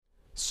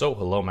So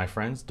hello my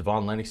friends,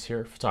 Devon Lennox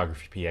here,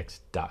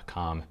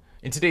 photographypx.com.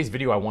 In today's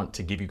video I want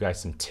to give you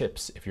guys some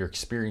tips if you're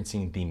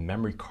experiencing the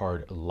memory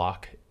card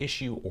lock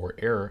issue or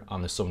error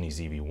on the Sony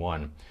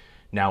ZV-1.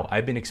 Now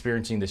I've been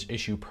experiencing this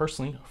issue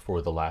personally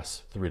for the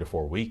last 3 to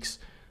 4 weeks.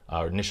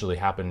 Initially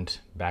happened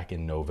back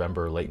in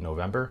November, late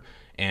November,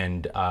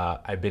 and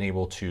I've been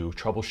able to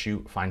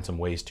find some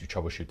ways to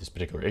troubleshoot this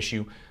particular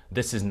issue.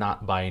 This is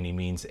not by any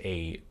means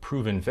a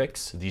proven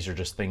fix. These are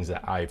just things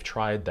that I've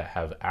tried that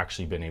have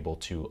actually been able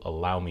to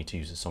allow me to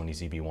use the Sony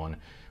ZV-1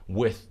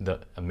 with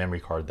the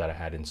memory card that I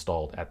had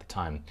installed at the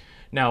time.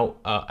 Now,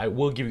 I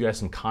will give you guys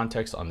some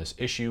context on this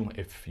issue.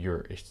 If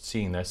you're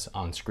seeing this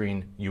on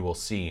screen, you will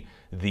see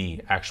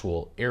the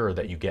actual error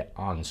that you get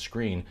on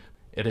screen.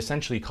 It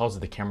essentially causes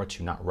the camera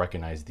to not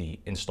recognize the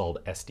installed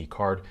SD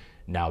card.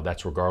 Now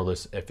that's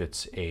regardless if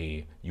it's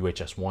a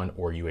UHS-1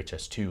 or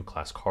UHS-2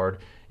 class card.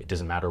 It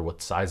doesn't matter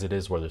what size it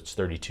is, whether it's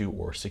 32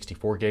 or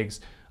 64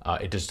 gigs.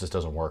 It just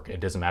doesn't work.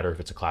 It doesn't matter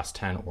if it's a class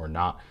 10 or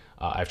not.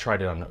 I've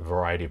tried it on a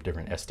variety of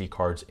different SD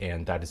cards,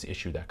 and that is the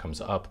issue that comes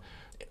up.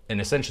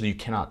 And essentially you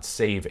cannot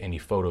save any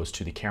photos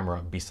to the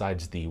camera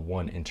besides the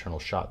one internal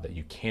shot that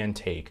you can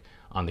take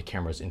on the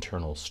camera's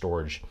internal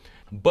storage.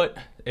 But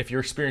if you're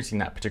experiencing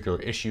that particular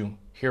issue,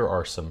 here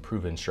are some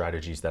proven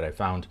strategies that I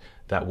found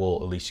that will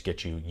at least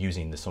get you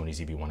using the Sony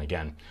ZV-1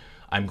 again.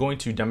 I'm going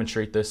to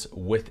demonstrate this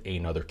with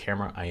another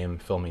camera. I am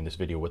filming this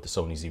video with the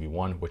Sony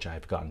ZV-1, which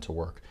I've gotten to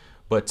work.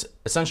 But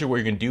essentially what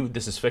you're going to do,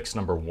 this is fix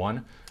number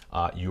one.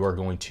 You are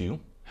going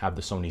to have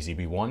the Sony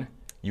ZV-1.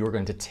 You are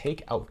going to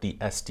take out the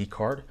SD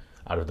card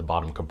out of the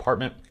bottom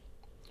compartment.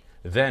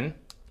 Then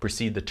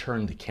proceed to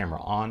turn the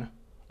camera on,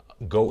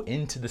 go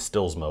into the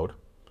stills mode.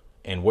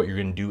 And what you're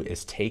going to do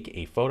is take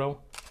a photo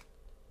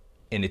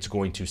and it's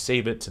going to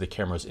save it to the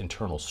camera's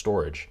internal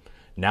storage.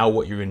 Now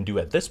what you're going to do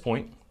at this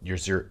point, you're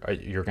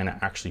going to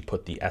actually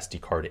put the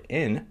SD card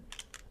in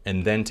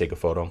and then take a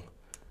photo.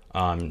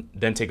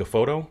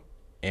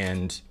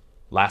 And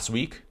last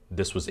week,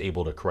 this was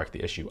able to correct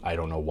the issue. I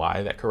don't know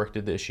why that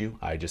corrected the issue.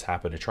 I just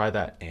happened to try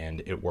that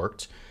and it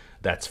worked.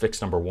 That's fix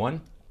number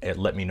one.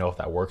 Let me know if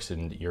that works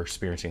and you're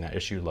experiencing that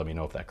issue. Let me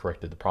know if that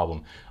corrected the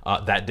problem.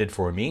 That did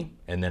for me.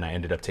 And then I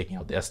ended up taking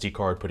out the SD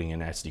card, putting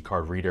in an SD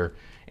card reader,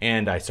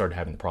 and I started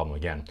having the problem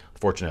again,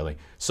 fortunately.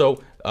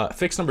 So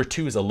fix number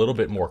two is a little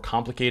bit more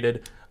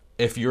complicated.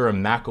 If you're a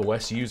Mac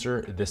OS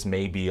user, this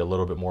may be a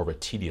little bit more of a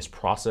tedious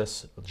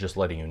process, just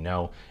letting you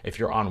know. If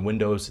you're on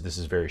Windows, this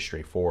is very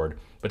straightforward.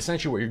 But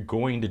essentially what you're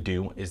going to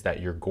do is that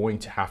you're going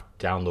to have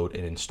to download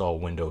and install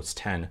Windows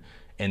 10,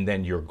 and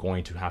then you're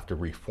going to have to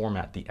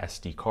reformat the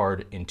SD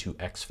card into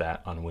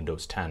exFAT on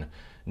Windows 10.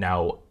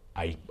 Now,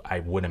 I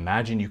would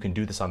imagine you can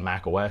do this on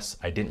Mac OS.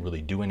 I didn't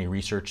really do any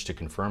research to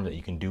confirm that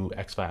you can do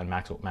exFAT on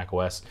Mac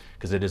OS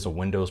because it is a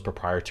Windows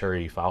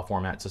proprietary file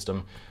format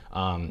system.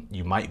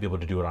 You might be able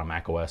to do it on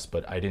Mac OS,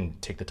 but I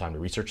didn't take the time to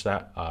research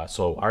that.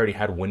 So I already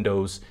had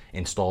Windows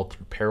installed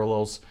through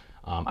Parallels.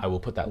 I will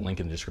put that link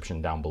in the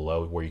description down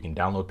below where you can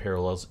download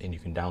Parallels and you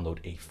can download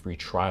a free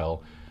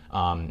trial.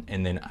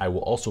 And then I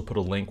will also put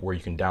a link where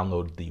you can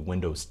download the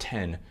Windows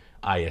 10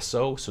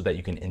 ISO so that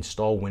you can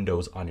install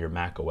Windows on your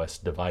Mac OS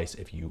device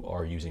if you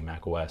are using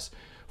Mac OS.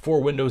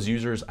 For Windows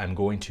users, I'm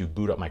going to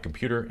boot up my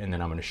computer and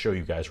then I'm going to show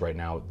you guys right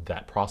now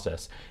that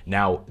process.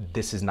 Now,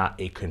 this is not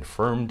a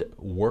confirmed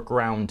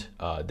workaround.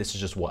 This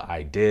is just what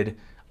I did.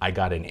 I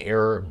got an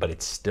error, but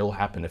it still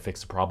happened to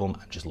fix the problem.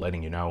 I'm just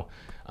letting you know.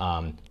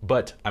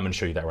 But I'm going to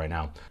show you that right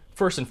now.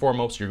 First and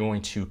foremost, you're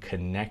going to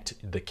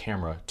connect the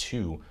camera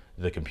to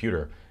the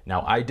computer.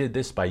 Now, I did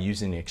this by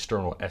using the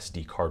external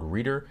SD card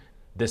reader.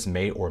 This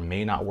may or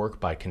may not work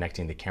by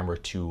connecting the camera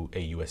to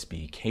a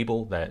USB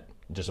cable,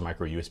 just a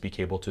micro USB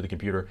cable to the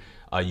computer.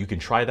 You can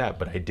try that,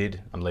 but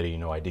I'm letting you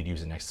know I did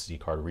use an SD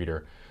card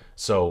reader.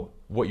 So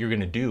what you're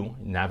gonna do,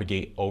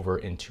 navigate over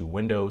into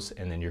Windows,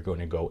 and then you're going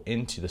to go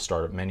into the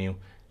startup menu,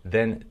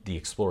 then the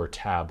Explorer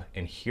tab,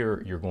 and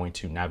here you're going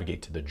to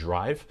navigate to the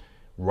drive,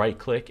 right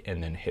click,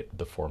 and then hit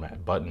the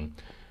format button.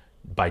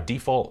 By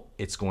default,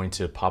 it's going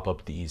to pop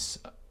up these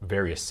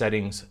various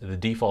settings. The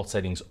default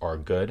settings are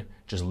good.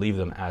 Just leave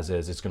them as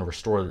is. It's going to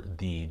restore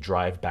the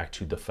drive back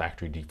to the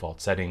factory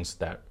default settings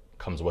that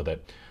comes with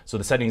it. So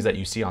the settings that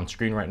you see on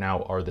screen right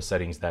now are the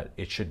settings that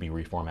it should be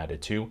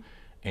reformatted to,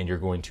 and you're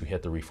going to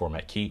hit the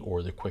reformat key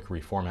or the quick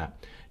reformat.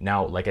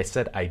 Now, like I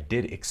said, I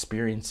did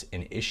experience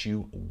an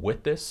issue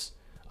with this.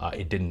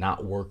 It did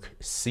not work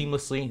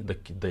seamlessly.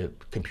 The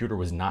computer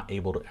was not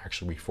able to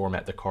actually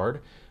reformat the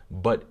card,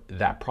 but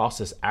that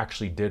process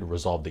actually did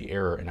resolve the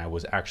error, and I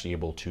was actually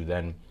able to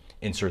then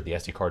insert the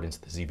SD card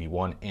into the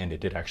ZV-1, and it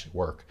did actually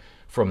work.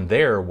 From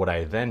there, what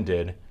I then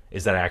did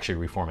is that I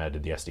actually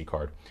reformatted the SD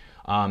card.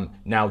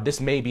 Now, this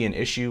may be an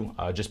issue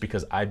just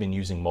because I've been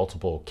using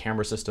multiple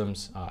camera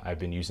systems. I've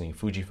been using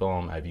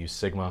Fujifilm, I've used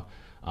Sigma,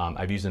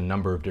 I've used a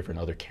number of different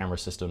other camera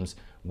systems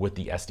with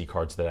the SD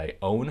cards that I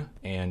own,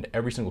 and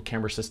every single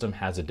camera system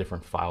has a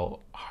different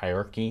file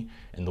hierarchy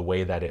in the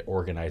way that it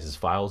organizes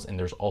files, and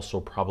there's also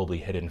probably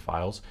hidden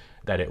files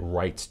that it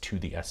writes to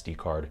the SD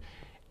card.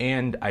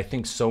 And I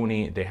think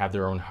Sony, they have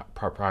their own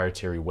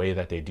proprietary way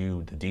that they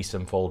do the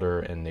DSIM folder,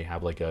 and they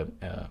have like a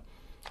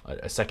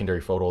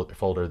secondary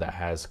folder that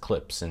has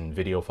clips and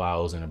video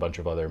files and a bunch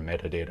of other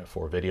metadata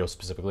for video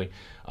specifically.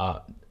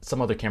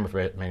 Some other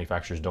camera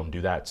manufacturers don't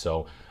do that,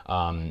 so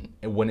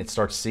when it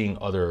starts seeing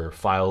other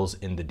files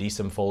in the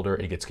DSIM folder,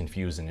 it gets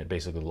confused and it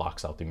basically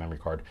locks out the memory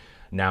card.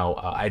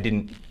 Now,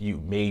 you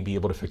may be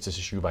able to fix this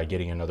issue by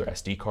getting another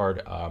SD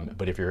card,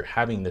 but if you're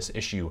having this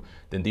issue,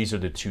 then these are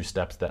the 2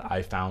 steps that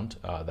I found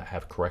that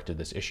have corrected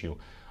this issue.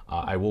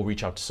 I will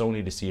reach out to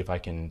Sony to see if I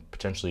can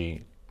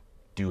potentially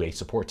do a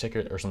support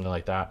ticket or something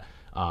like that.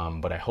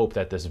 But I hope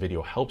that this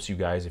video helps you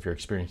guys if you're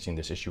experiencing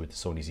this issue with the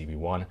Sony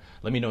ZV-1.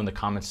 Let me know in the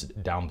comments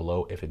down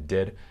below if it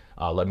did.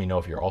 Let me know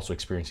if you're also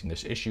experiencing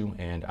this issue,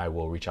 and I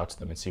will reach out to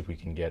them and see if we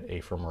can get a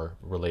firmware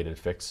related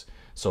fix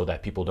so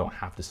that people don't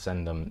have to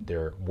send them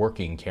their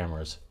working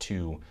cameras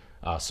to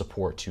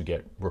support to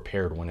get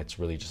repaired when it's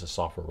really just a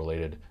software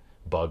related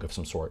bug of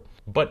some sort.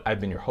 But I've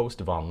been your host,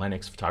 Devon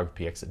Lennox,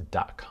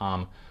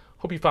 photographypx.com.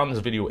 Hope you found this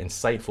video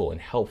insightful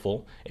and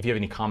helpful. If you have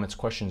any comments,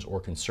 questions,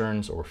 or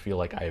concerns, or feel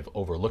like I've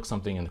overlooked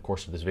something in the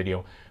course of this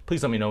video,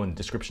 please let me know in the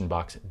description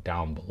box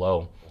down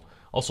below.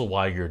 Also,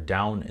 while you're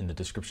down in the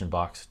description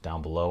box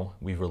down below,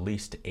 we've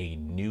released a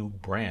new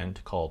brand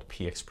called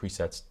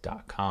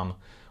pxpresets.com,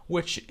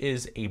 which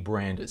is a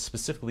brand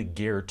specifically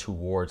geared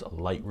towards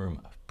Lightroom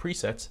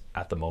presets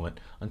at the moment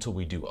until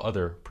we do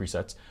other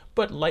presets,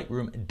 but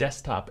Lightroom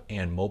desktop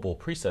and mobile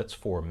presets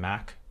for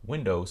Mac,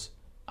 Windows,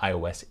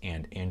 iOS,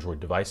 and Android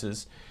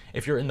devices.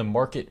 If you're in the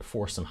market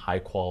for some high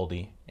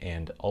quality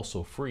and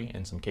also free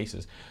in some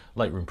cases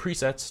Lightroom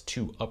presets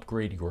to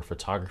upgrade your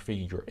photography,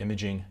 your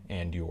imaging,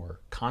 and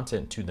your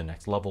content to the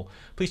next level,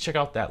 please check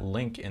out that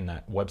link in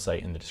that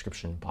website in the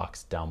description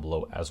box down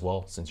below as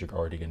well, since you're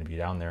already going to be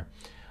down there.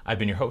 I've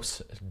been your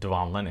host,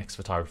 Devon Lennox,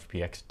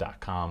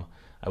 photographypx.com.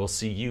 I will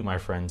see you, my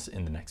friends,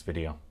 in the next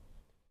video.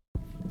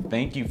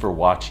 Thank you for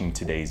watching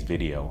today's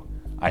video.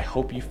 I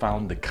hope you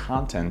found the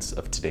contents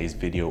of today's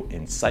video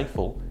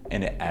insightful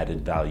and it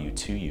added value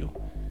to you.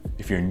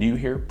 If you're new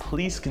here,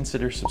 please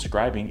consider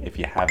subscribing if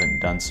you haven't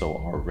done so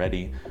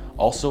already.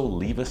 Also,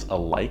 leave us a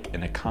like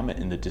and a comment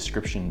in the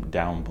description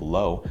down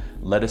below.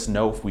 Let us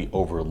know if we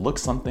overlooked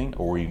something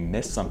or we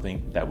missed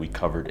something that we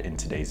covered in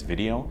today's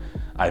video.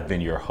 I've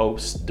been your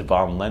host,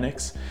 Devon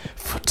Lennox,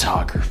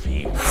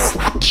 photography.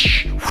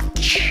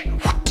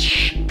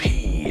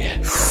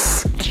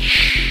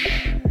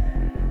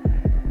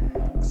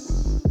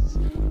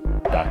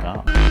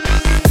 .com.